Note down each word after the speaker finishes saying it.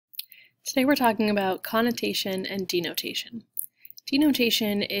Today we're talking about connotation and denotation.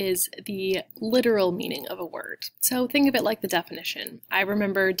 Denotation is the literal meaning of a word. So think of it like the definition. I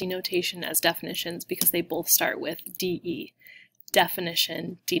remember denotation as definitions because they both start with DE.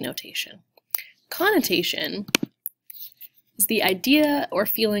 Definition, denotation. Connotation is the idea or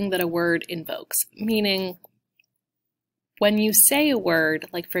feeling that a word invokes, meaning when you say a word,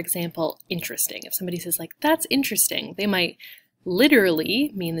 like for example, interesting, if somebody says like, that's interesting, they might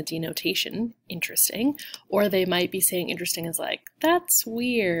literally mean the denotation, interesting, or they might be saying interesting as like, that's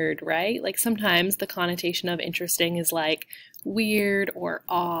weird, right? Like sometimes the connotation of interesting is like weird or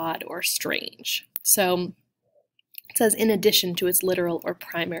odd or strange. So it says in addition to its literal or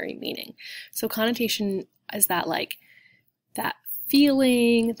primary meaning. So connotation is that like that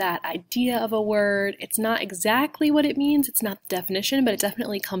feeling, that idea of a word. It's not exactly what it means, it's not the definition, but it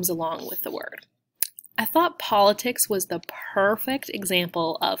definitely comes along with the word. I thought politics was the perfect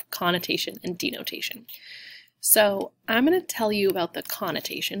example of connotation and denotation. So I'm going to tell you about the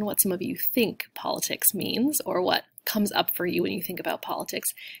connotation, what some of you think politics means, or what comes up for you when you think about politics,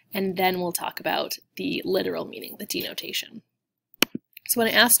 and then we'll talk about the literal meaning, the denotation. So when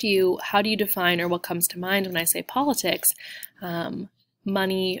I asked you, how do you define or what comes to mind when I say politics,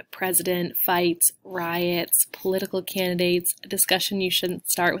 money, president, fights, riots, political candidates, a discussion you shouldn't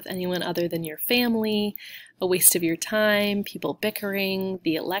start with anyone other than your family, a waste of your time, people bickering,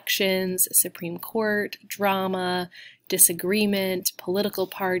 the elections, Supreme Court, drama, disagreement, political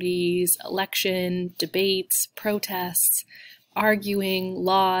parties, election, debates, protests, arguing,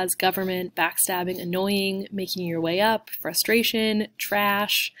 laws, government, backstabbing, annoying, making your way up, frustration,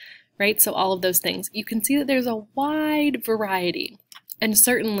 trash, right? So all of those things. You can see that there's a wide variety. And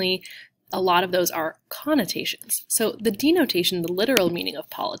certainly a lot of those are connotations. So the denotation, the literal meaning of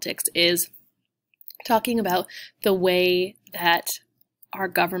politics, is talking about the way that our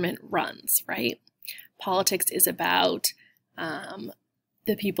government runs, right? Politics is about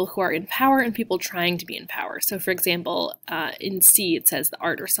the people who are in power and people trying to be in power. So for example, in C it says the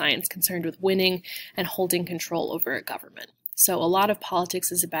art or science concerned with winning and holding control over a government. So a lot of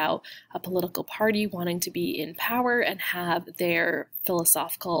politics is about a political party wanting to be in power and have their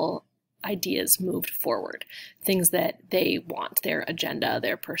philosophical ideas moved forward, things that they want, their agenda,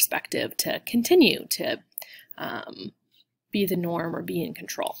 their perspective to continue to be the norm or be in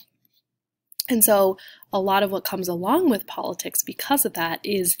control. And so a lot of what comes along with politics because of that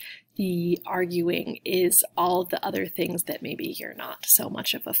is the arguing, is all the other things that maybe you're not so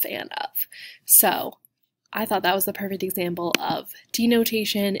much of a fan of. So I thought that was the perfect example of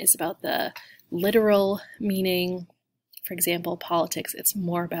denotation. It's about the literal meaning. For example, politics, it's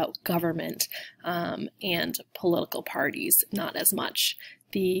more about government and political parties, not as much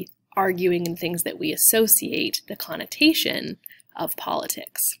the arguing and things that we associate the connotation of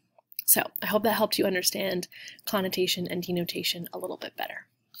politics. So I hope that helped you understand connotation and denotation a little bit better.